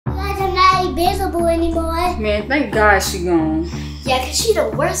invisible anymore. Man, thank God she gone. Yeah, cause she the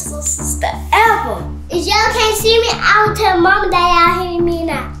worst little sister ever. If y'all can't see me, I'll tell Mama that y'all hear me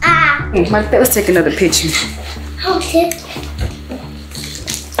now. Let's take another picture. Okay.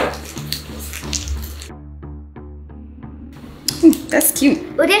 That's cute.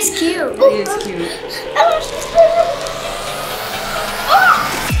 Oh, that's cute. That is cute.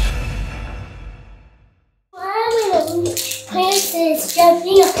 Why am I princess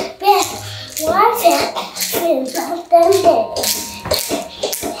jumping up bed? Why can't I something there?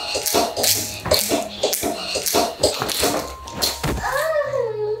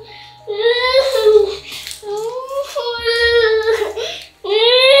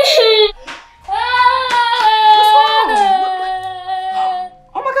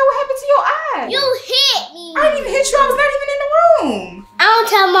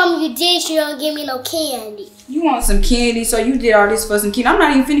 You don't give me no candy. You want some candy, so you did all this for some candy. I'm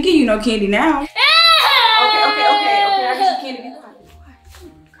not even finna give you no candy now. Okay. I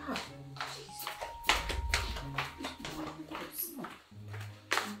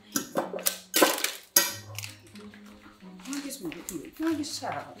get some candy. God. This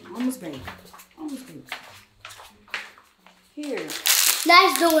child. Almost baby. Here.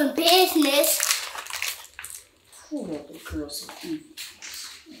 Nice doing business. Who let the girls eat?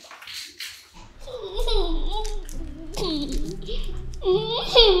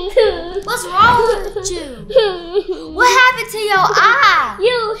 What's wrong with you? What happened to your eye?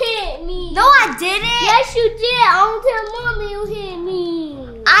 You hit me. No, I didn't. Yes, you did. I don't tell Mama you hit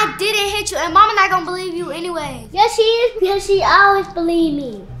me. I didn't hit you, and Mama not gonna believe you anyway. Yes, she is, because she always believe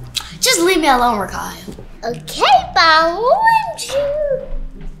me. Just leave me alone, Rakiyah. Okay, but I want you.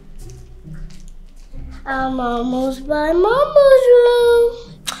 I'm almost by Mama's room.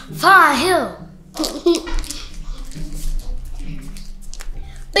 Fine, here.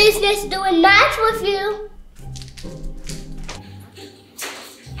 Business doing nice with you.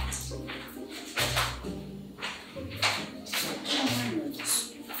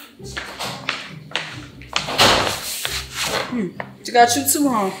 She got you too,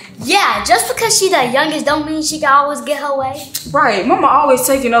 huh? Yeah, just because she the youngest don't mean she can always get her way. Right, Mama always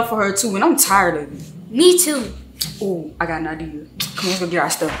taking up for her too, and I'm tired of it. Me too. Oh, I got an idea. Come on, let's go get our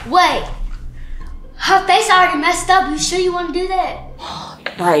stuff. Wait. Her face already messed up. You sure you want to do that?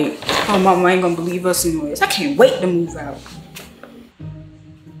 Right. My Mama ain't gonna believe us anyways. I can't wait to move out.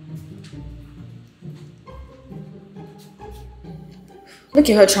 Look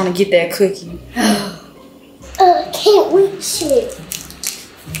at her trying to get that cookie. Can't wait shit.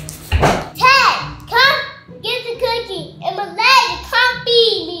 Hey, come get the cookie. And my lady, come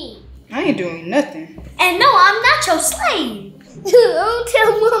feed me. I ain't doing nothing. And no, I'm not your slave. Don't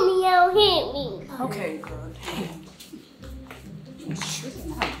tell Mommy you don't hit me. Okay, girl.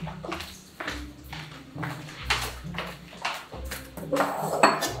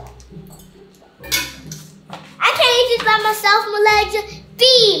 I can't eat this by myself, Malaysia.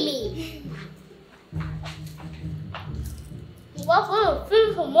 Feed me. What's for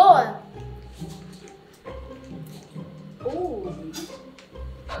food for more? Ooh.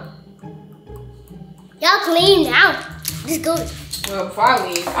 Y'all clean now. Let's go. Well, before I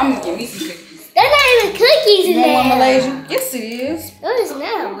leave, I'm gonna give me some cookies. There's not even cookies in You want one, there. Malaysia? Yes, it is. No, it's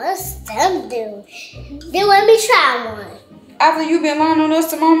not. What's them do? Then let me try one. After you been lying on us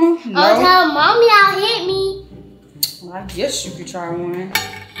to Mama? No. Oh, tell Mommy y'all hit me. Well, I guess you could try one.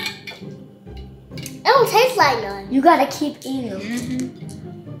 It don't taste like none. You gotta keep eating them.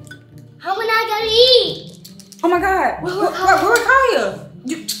 How am I gonna eat? Oh my God. Where Rakiyah?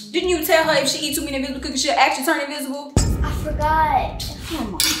 Didn't you tell her if she eats too many invisible cookies, she'll actually turn invisible? I forgot. Oh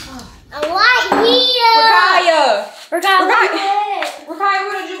my God. I'm right here. Rakiyah, where did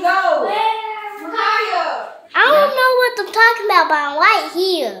you go? Rakiyah. I don't know what I'm talking about, but I'm right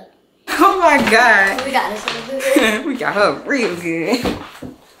here. Oh my God. We got this real good. We got her real good.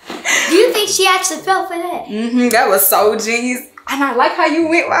 Do you think she actually fell for that? That was so genius. And I like how you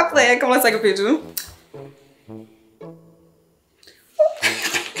went while playing. Come on, let's take a picture.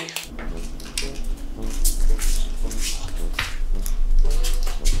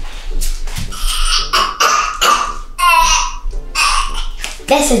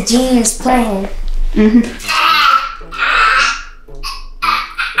 That's a genius plan. Man,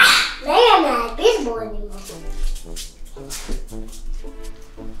 I'm not invisible anymore.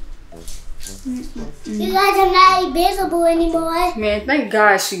 You guys are not invisible anymore. Man, thank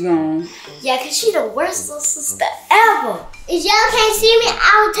God she gone. Yeah, cause she the worst little sister ever. If y'all can't see me,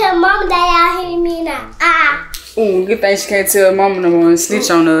 I'll tell Mama that y'all hear me now. Ooh, good thing she can't tell Mama no more and snitch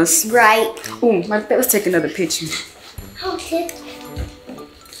on us. Right. Ooh, let's take another picture. Okay.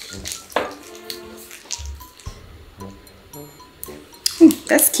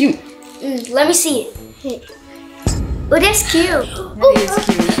 That's cute. Let me see it. Oh, that's cute. That is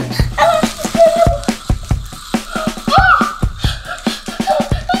cute.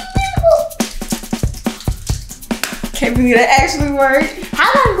 Can't believe that actually worked. How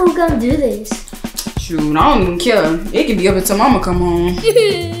long are we gonna do this? Shoot, I don't even care. It could be up until Mama come home.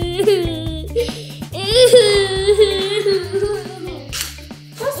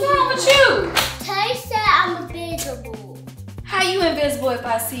 What's wrong with you? Tay said I'm invisible. How you invisible if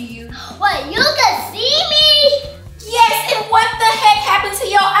I see you? Wait, you can see me? Yes, and what the heck happened to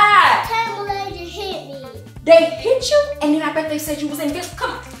your eye? Camel agent hit me. They hit you, and then I bet they said you was invisible.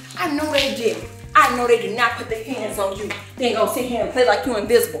 Come on, I know they did. I know they did not put their hands on you. They ain't gonna sit here and play like you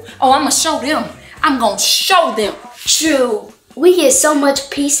invisible. Oh, I'm gonna show them. I'm gonna show them. True. We get so much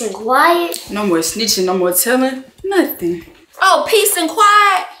peace and quiet. No more snitching, no more telling, nothing. Oh, peace and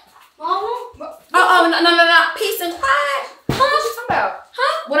quiet. Mama? Oh, no. Peace and quiet. Huh? What you talking about?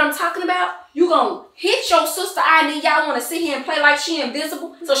 Huh? What I'm talking about? You gonna hit your sister eye and then y'all wanna sit here and play like she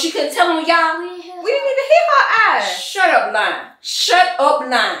invisible so she couldn't tell on y'all? We didn't even hit her eye. Shut up, lying. Shut up,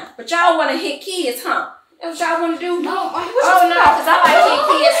 lying. But y'all wanna hit kids, huh? That's what y'all wanna do? No, because I like hit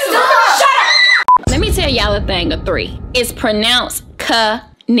kids too. Shut up! Let me tell y'all a thing of 3. It's pronounced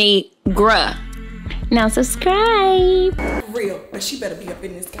Kinigra. Now subscribe. For real, but she better be up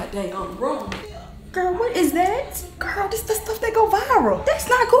in this goddamn room. Girl, what is that? Girl, this the stuff that go viral. That's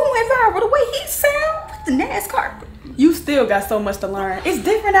not going viral the way he sound with the NASCAR. You still got so much to learn. It's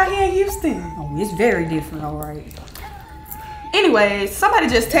different out here in Houston. Oh, it's very different, all right. Anyways, somebody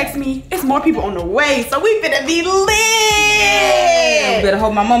just texted me. It's more people on the way, so we finna be lit. You better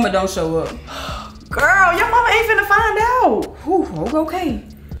hope my mama don't show up. Girl, your mama ain't finna find out. Whew, okay.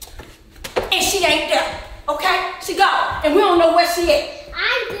 And she ain't there, okay? She gone, and we don't know where she at.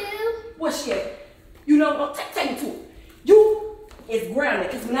 I do. Where she at? You know what? Take me to her. You is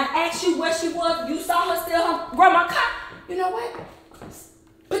grounded, because when I asked you where she was, you saw her steal her grandma car. You know what?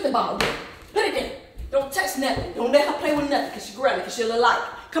 Put the ball there. Put it there. Don't touch nothing. Don't let her play with nothing, because she's grounded, because she'll alike.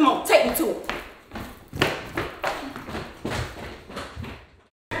 Come on, take me to her.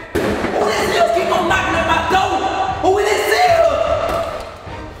 Who is this? Keep on knocking at my door. Who is this?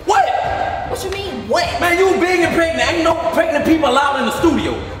 What? What you mean, what? Man, you big and pregnant. Ain't no pregnant people allowed in the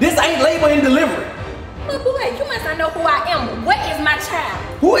studio. This ain't labor and delivery. Look, boy, you must not know who I am. What is my child?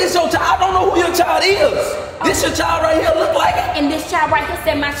 Who is your child? I don't know who your child is. This your child right here look like it? And this child right here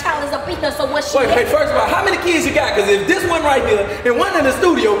said my child is up in here, so what she Wait, first of all, how many kids you got? Because if this one right here, and one in the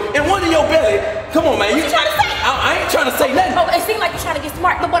studio, and one in your belly, come on, man. What you trying to say? I ain't trying to say nothing. Oh, it seems like you're trying to get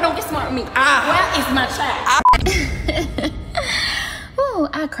smart, but boy, don't get smart with me. Where is my child? Ooh,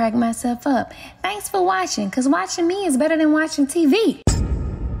 I cracked myself up. Thanks for watching, because watching me is better than watching TV.